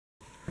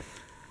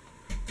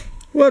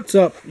What's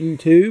up,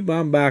 YouTube?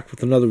 I'm back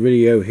with another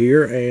video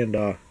here,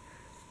 and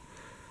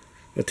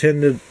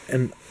attended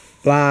a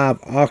live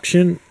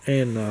auction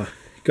and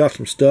got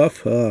some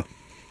stuff.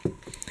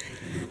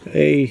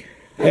 They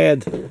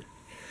had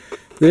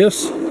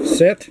this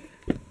set,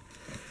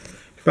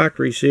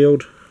 factory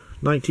sealed,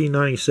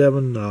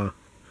 1997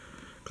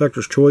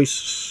 collector's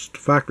choice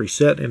factory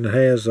set, and it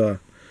has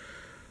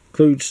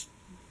includes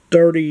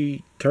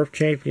 30 Turf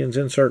Champions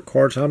insert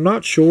cards. I'm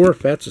not sure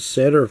if that's a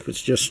set or if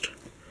it's just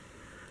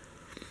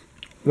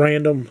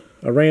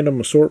a random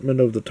assortment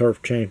of the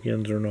Turf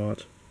Champions or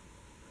not.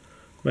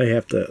 May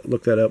have to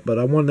look that up, but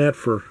I won that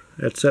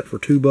set for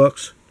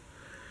 $2.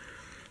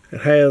 It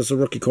has the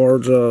rookie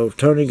cards of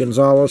Tony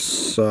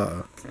Gonzalez,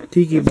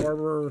 Tiki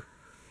Barber,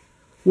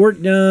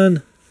 Work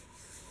Done.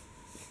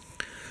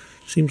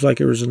 Seems like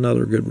there was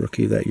another good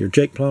rookie that year,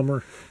 Jake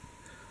Plummer.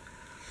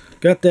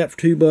 Got that for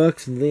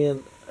 $2, and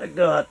then I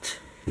got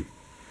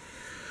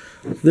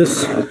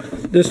this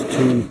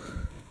two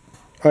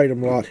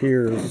item lot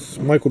here is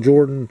Michael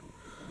Jordan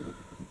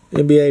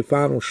NBA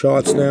final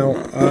shots.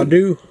 Now I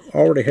do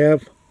already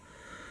have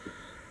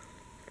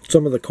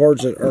some of the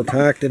cards that are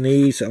packed in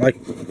these.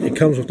 It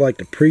comes with like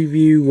the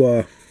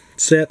preview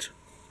set.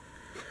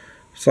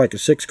 It's like a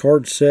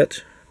 6-card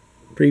set,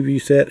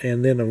 preview set,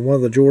 and then one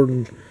of the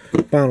Jordan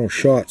final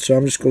shots. So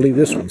I'm just gonna leave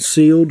this one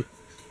sealed.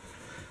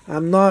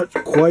 I'm not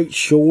quite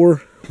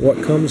sure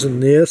what comes in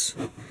this.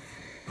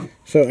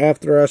 So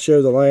after I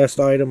show the last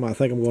item, I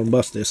think I'm going to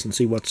bust this and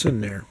see what's in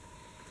there.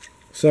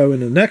 So in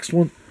the next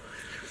one,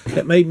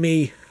 that made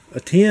me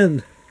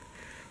attend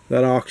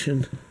that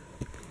auction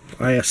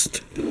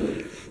last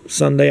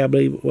Sunday, I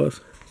believe it was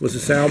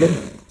this album.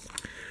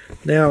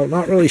 Now,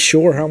 not really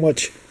sure how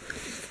much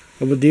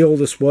of a deal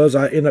this was.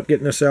 I ended up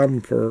getting this album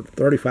for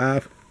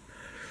 $35.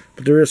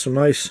 But there is some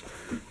nice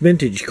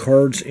vintage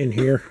cards in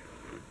here.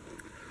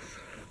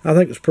 I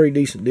think it's a pretty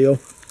decent deal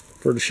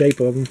for the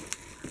shape of them.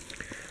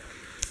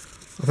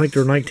 I think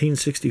they're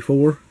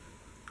 1964.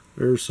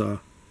 There's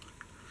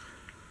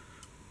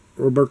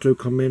Roberto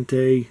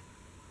Clemente,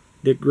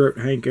 Dick Groat,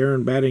 Hank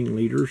Aaron batting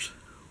leaders.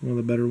 One of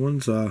the better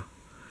ones.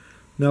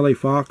 Nellie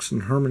Fox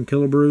and Herman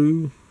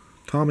Killebrew.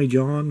 Tommy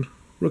John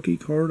rookie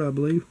card, I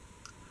believe.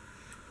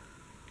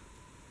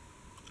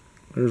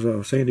 There's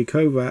Sandy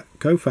Koufax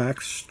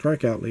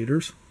strikeout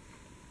leaders.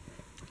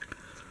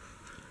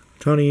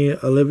 Tony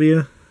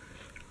Olivia.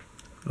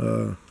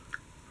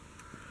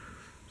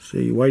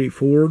 See, Whitey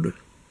Ford.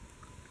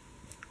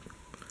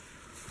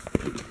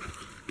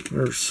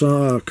 There's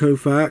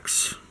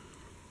Koufax,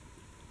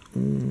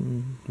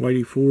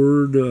 Whitey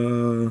Ford,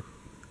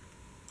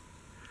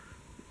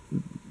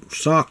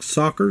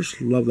 Sockers,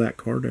 love that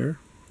card there,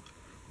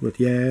 with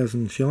Yaz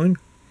and Schilling.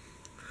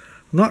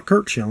 Not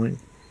Kurt Schilling.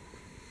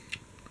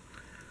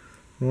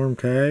 Norm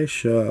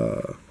Cash,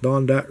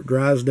 Don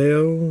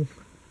Drysdale,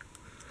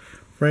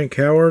 Frank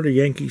Howard, a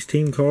Yankees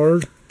team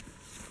card.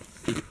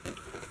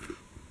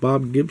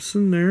 Bob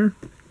Gibson there,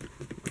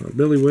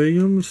 Billy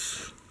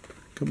Williams.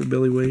 Couple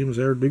Billy Williams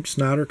there, Duke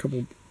Snyder,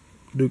 couple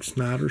Duke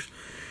Snyders,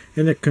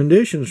 and the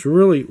condition's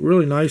really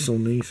nice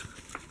on these.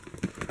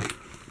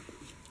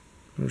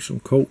 There's some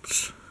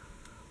Colts,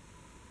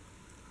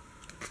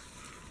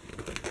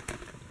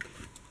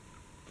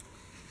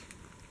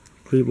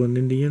 Cleveland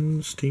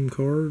Indians team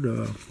card,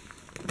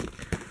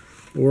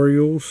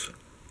 Orioles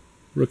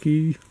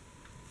rookie,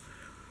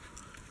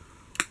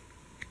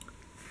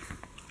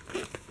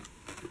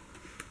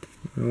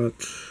 I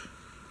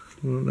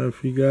don't know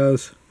if you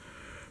guys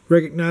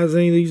recognize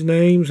any of these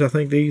names. I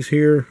think these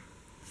here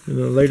in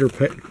the later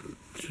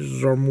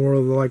pages are more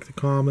like the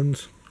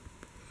commons.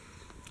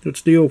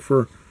 Good deal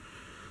for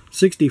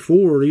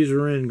 $64. These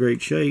are in great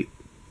shape.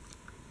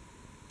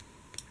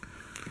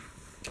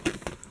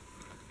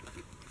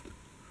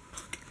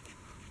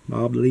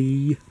 Bob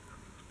Lee.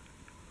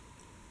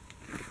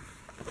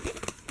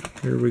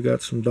 Here we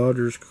got some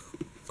Dodgers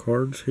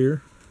cards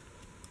here.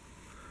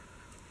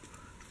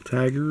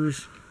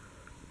 Tigers.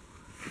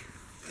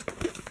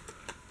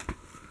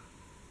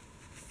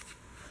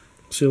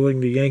 Sealing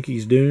the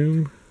Yankees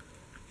doom.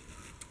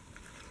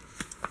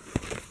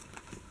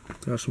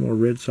 Got some more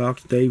Red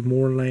Sox. Dave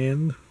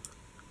Moreland.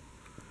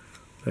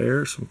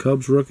 There. Some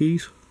Cubs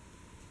rookies.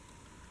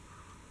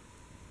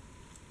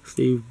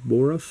 Steve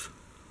Boras.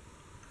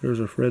 There's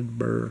a Fred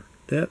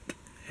Burdette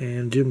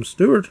and Jim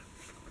Stewart.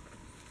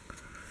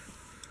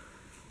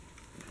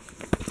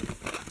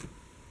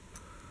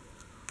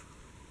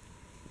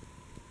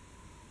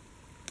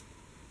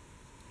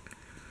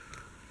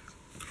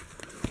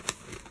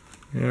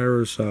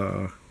 There's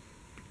Don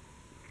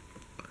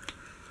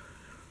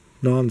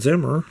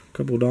Zimmer, a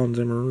couple of Don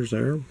Zimmers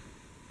there.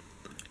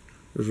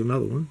 There's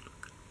another one.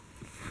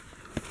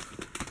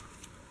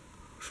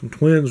 Some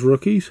Twins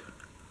rookies.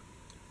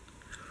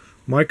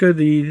 Micah,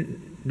 the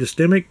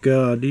Dystemic,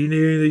 do you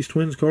need any of these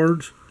Twins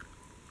cards?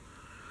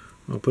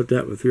 I'll put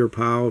that with your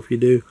pile if you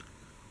do.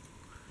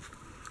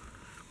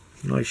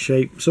 Nice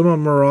shape. Some of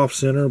them are off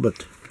center,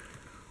 but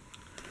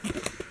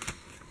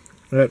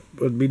that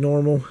would be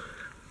normal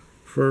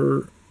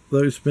for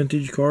those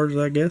vintage cards,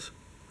 I guess.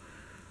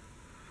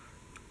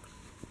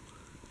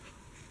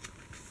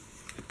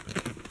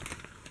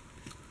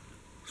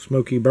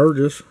 Smokey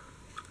Burgess.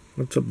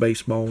 That's a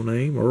baseball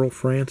name. Earl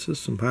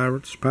Francis and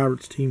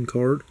Pirates team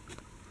card.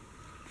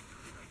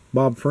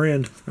 Bob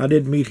Friend. I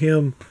did meet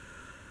him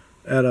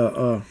at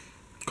a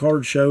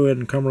card show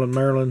in Cumberland,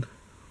 Maryland.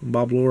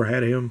 Bob Lohr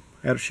had him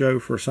at a show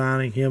for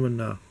signing, him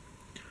and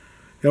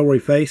Elroy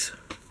Face.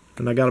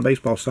 And I got a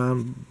baseball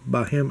signed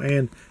by him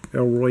and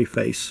Elroy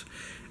Face.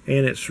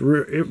 And it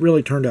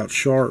really turned out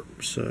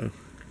sharp, so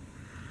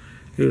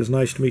it was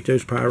nice to meet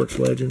those Pirates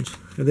legends.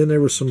 And then there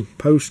was some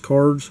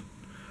postcards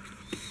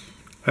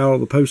out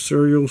of the Post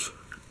serials.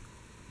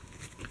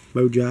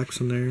 Bo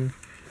Jackson there.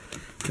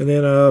 And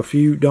then a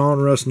few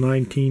Donruss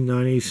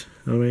 1990s.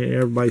 I mean,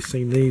 everybody's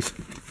seen these.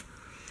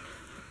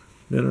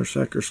 Then there's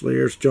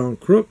Eckersley's John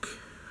Crook,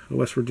 a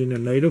West Virginia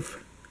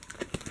native.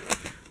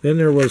 Then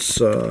there was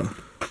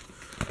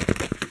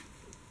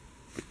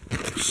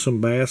some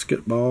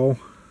basketball.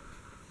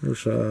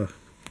 There's a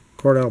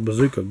Cardell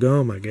Bazooka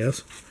Gum, I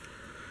guess.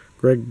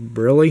 Greg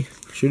Briley,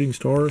 shooting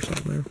star or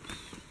something there.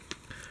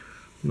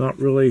 Not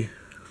really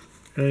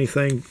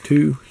anything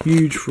too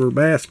huge for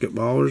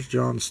basketballers.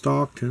 John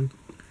Stockton.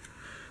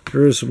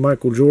 There is some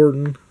Michael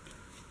Jordan.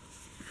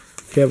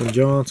 Kevin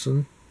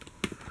Johnson.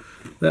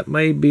 That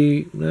may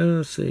be,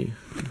 let's see,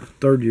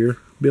 third year.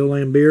 Bill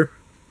Laimbeer.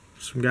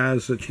 Some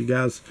guys that you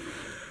guys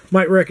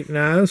might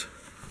recognize.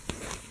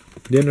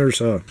 Then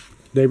there's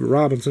David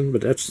Robinson,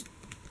 but that's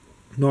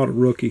not a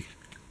rookie.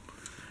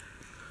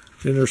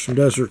 Then there's some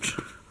Desert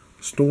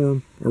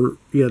Storm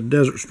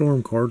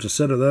cards, a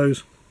set of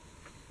those.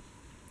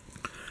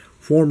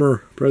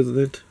 Former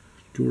President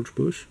George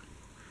Bush.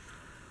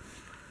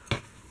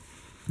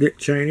 Dick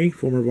Cheney,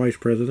 former Vice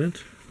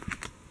President.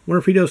 Wonder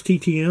if he does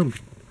TTM.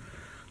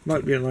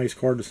 Might be a nice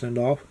card to send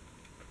off.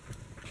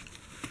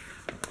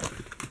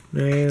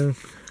 And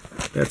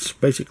that's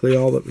basically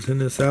all that was in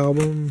this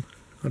album,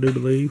 I do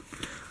believe.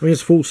 I mean,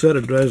 it's a full set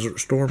of Desert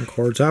Storm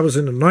cards. I was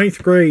in the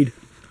 9th grade.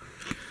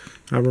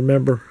 I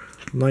remember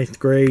 9th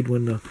grade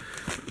when the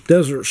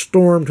Desert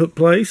Storm took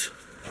place.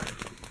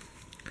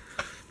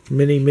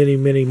 Many, many,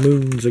 many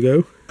moons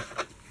ago.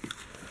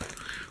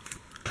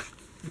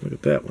 Look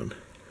at that one.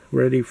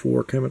 Ready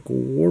for chemical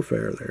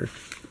warfare there.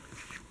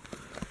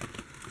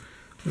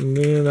 And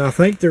then I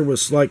think there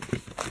was like,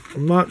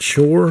 I'm not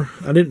sure.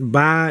 I didn't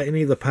buy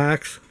any of the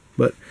packs,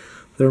 but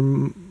there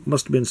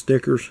must have been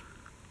stickers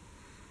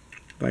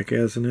back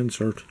as an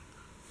insert.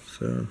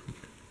 So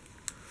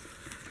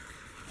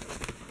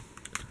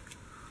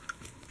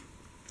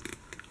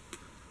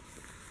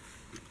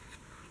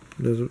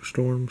Desert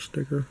Storm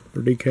sticker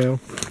or decal.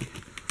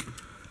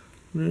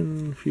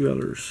 And a few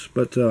others.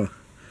 But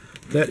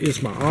that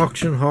is my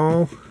auction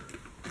haul.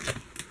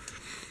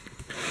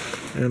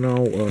 And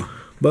I'll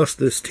bust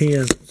this tin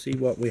and see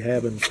what we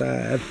have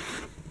inside.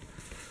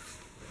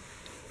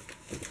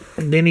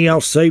 And Denny, I'll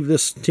save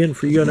this tin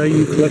for you. I know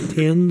you collect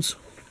tins.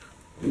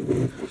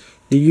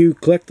 Do you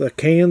collect the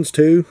cans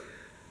too?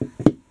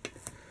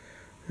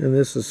 And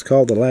this is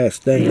called The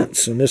Last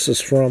Dance. And this is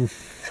from,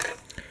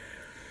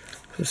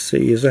 let's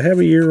see, does it have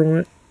a year on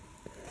it?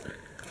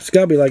 It's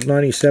got to be like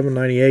 97,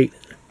 98.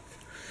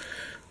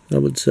 I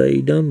would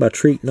say done by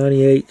Treat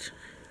 98.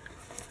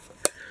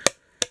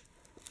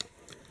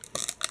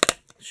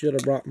 Should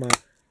have brought my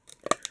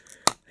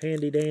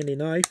handy dandy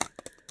knife.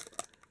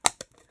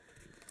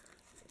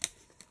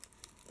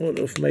 Would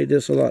have made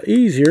this a lot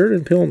easier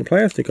than peeling the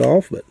plastic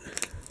off, but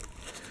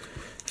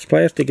this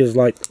plastic is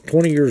like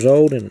 20 years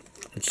old and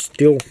it's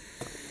still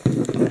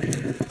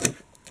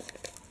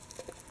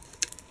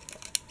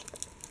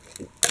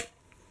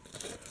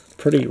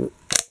pretty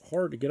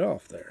hard to get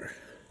off there.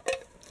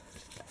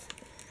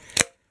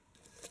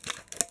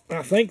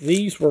 I think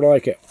these were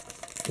like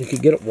you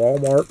could get at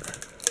Walmart.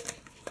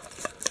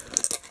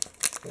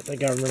 I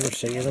think I remember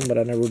seeing them, but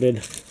I never did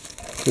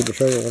pull the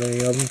trigger on any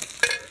of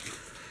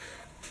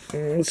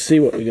them. Let's see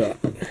what we got.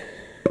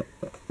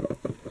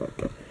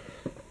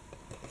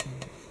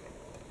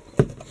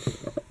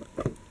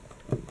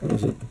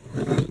 Is it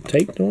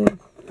taped on?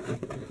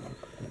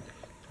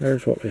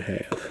 There's what we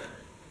have.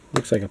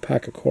 Looks like a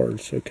pack of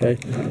cards, okay.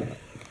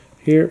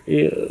 Here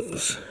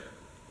is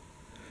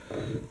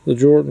the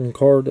Jordan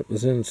card that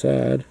was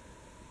inside.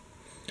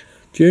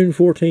 June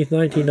 14th,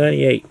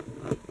 1998.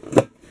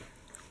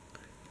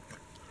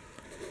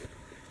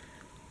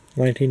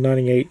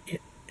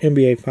 1998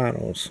 NBA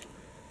Finals.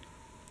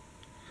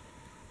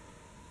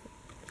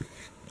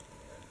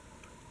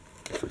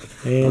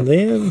 And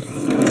then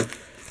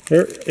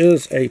there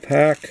is a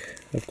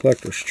pack of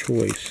Collector's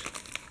Choice.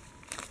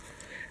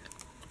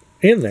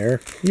 In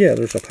there, yeah,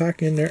 there's a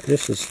pack in there.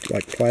 This is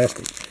like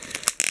plastic.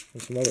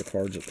 And some other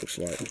cards it looks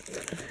like.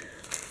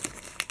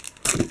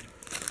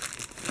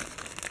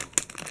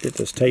 Get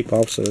this tape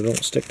off so they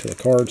don't stick to the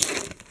cards.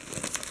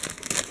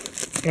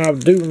 I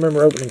do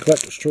remember opening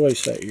Collector's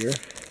Choice that year.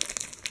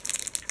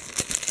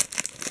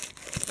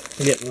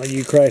 Getting the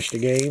You Crash the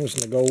Games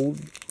and the gold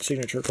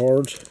signature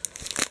cards.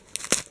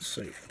 Let's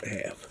see what we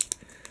have.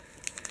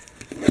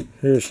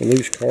 Here's the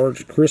loose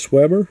cards. Chris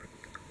Webber.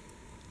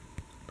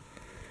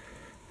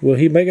 Will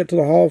he make it to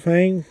the Hall of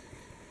Fame?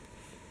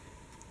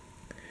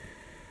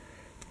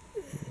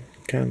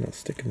 kind of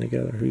sticking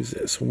together. Who's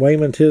this?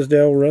 Wayman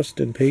Tisdale, rest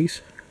in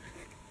peace.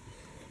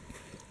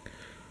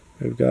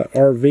 We've got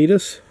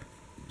Arvidas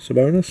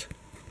Sabonis.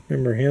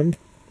 Remember him.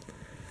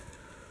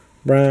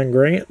 Brian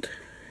Grant.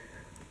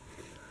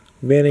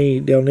 Vinny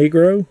Del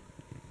Negro.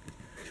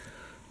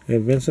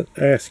 And Vincent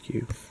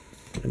Askew.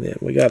 And then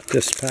we got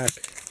this pack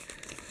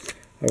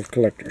of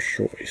Collector's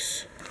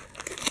Choice.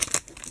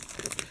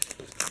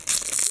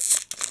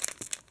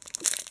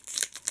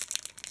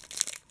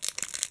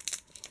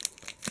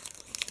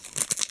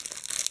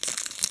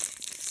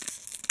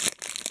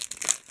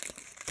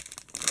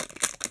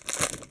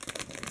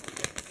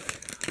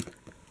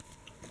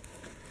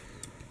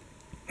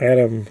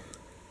 Adam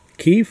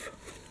Keefe.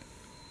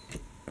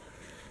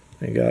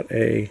 They got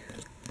a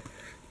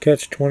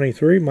Catch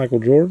 23, Michael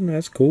Jordan.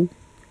 That's cool.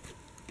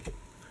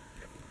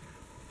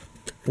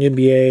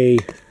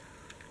 NBA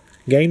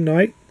Game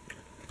Night.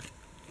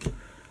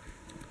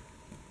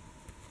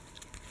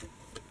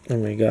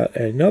 And we got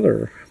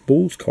another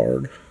Bulls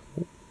card.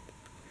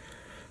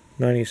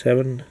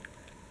 97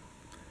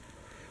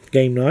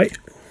 Game Night.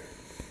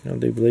 I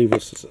do believe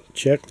this is a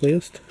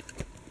checklist.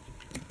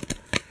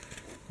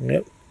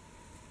 Yep.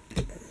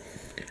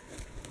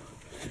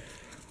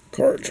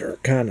 Cards are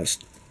kind of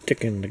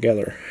sticking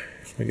together.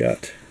 We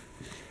got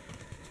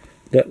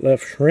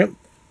Detlef Shrimp,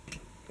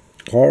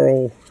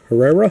 Carl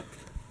Herrera,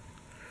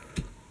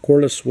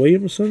 Corliss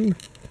Williamson,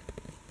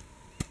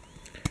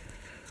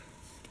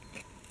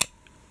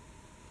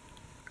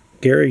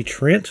 Gary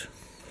Trent,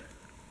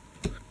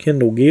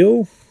 Kendall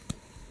Gill.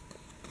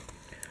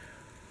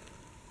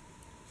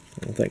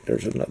 I think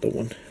there's another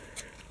one.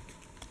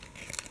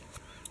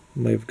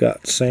 We've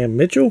got Sam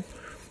Mitchell,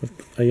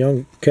 a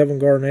young Kevin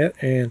Garnett,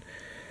 and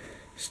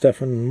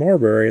Stephen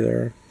Marbury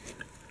there.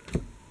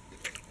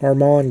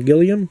 Armand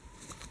Gilliam.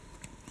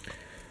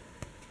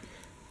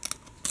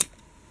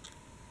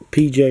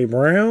 P.J.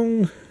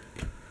 Brown.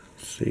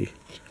 Let's see.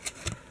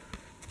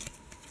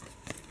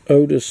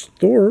 Otis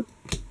Thorpe.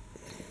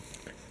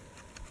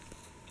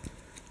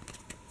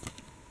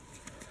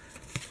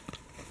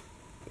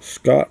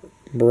 Scott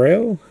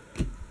Burrell.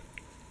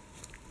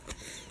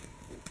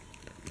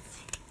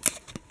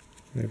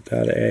 We've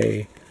got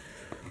a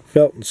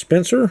Felton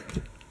Spencer.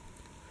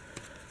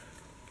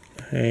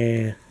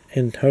 And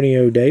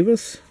Antonio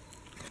Davis.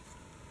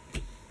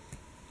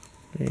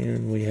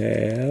 And we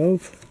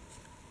have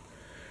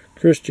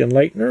Christian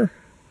Laettner.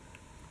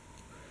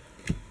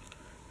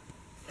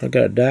 I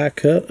got a die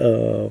cut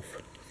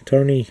of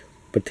Tony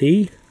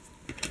Petit.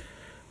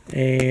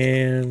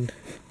 And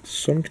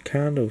some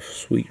kind of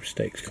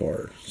sweepstakes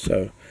card.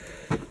 So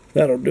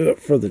that'll do it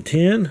for the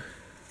 10.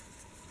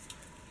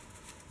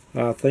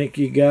 I thank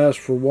you guys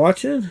for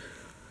watching.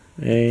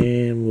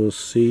 And we'll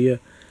see you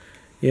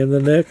in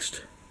the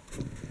next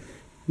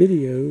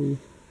video.